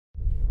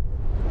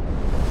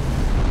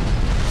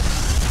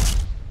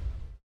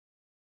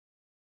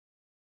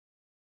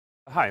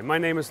Hi, my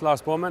name is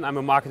Lars Bormann. I'm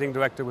a marketing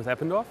director with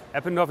Eppendorf.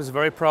 Eppendorf is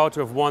very proud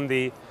to have won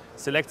the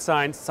Select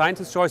Science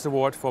Scientist Choice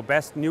Award for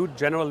Best New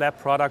General Lab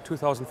Product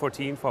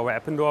 2014 for our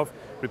Eppendorf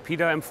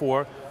Repeater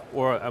M4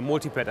 or a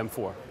Multipette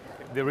M4.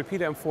 The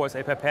Repeater M4 is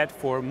a pipette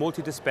for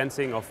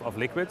multi-dispensing of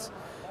liquids.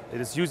 It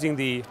is using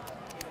the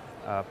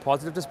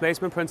positive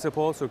displacement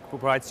principle, so it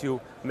provides you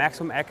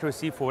maximum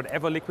accuracy for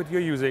whatever liquid you're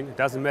using. It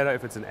doesn't matter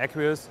if it's an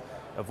aqueous,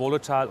 a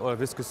volatile or a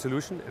viscous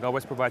solution, it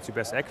always provides you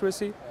best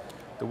accuracy.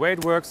 The way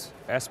it works,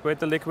 aspirate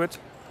the liquid,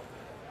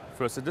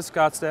 first the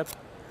discard step,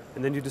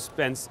 and then you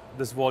dispense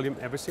this volume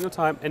every single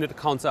time and it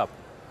counts up.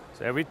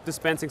 So every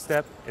dispensing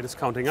step, it is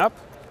counting up.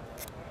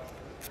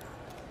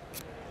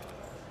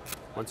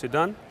 Once you're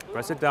done,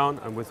 press it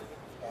down and with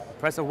the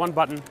press of one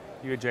button,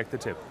 you eject the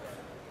tip.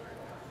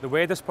 The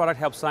way this product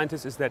helps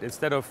scientists is that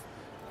instead of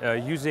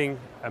using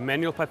a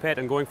manual pipette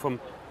and going from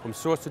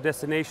source to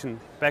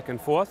destination back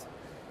and forth,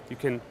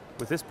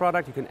 with this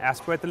product, you can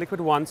aspirate the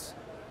liquid once,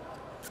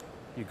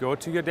 you go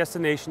to your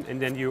destination and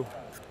then you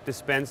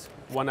dispense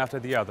one after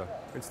the other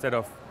instead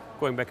of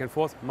going back and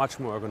forth,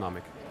 much more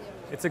ergonomic.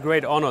 It's a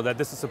great honor that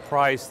this is a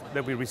prize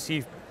that we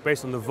receive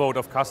based on the vote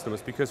of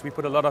customers because we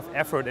put a lot of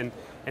effort and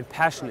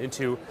passion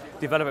into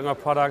developing our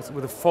products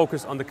with a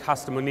focus on the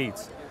customer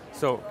needs.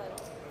 So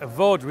a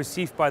vote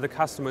received by the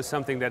customer is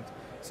something that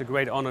is a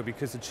great honor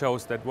because it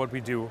shows that what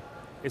we do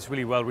is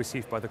really well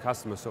received by the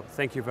customer. So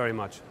thank you very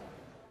much.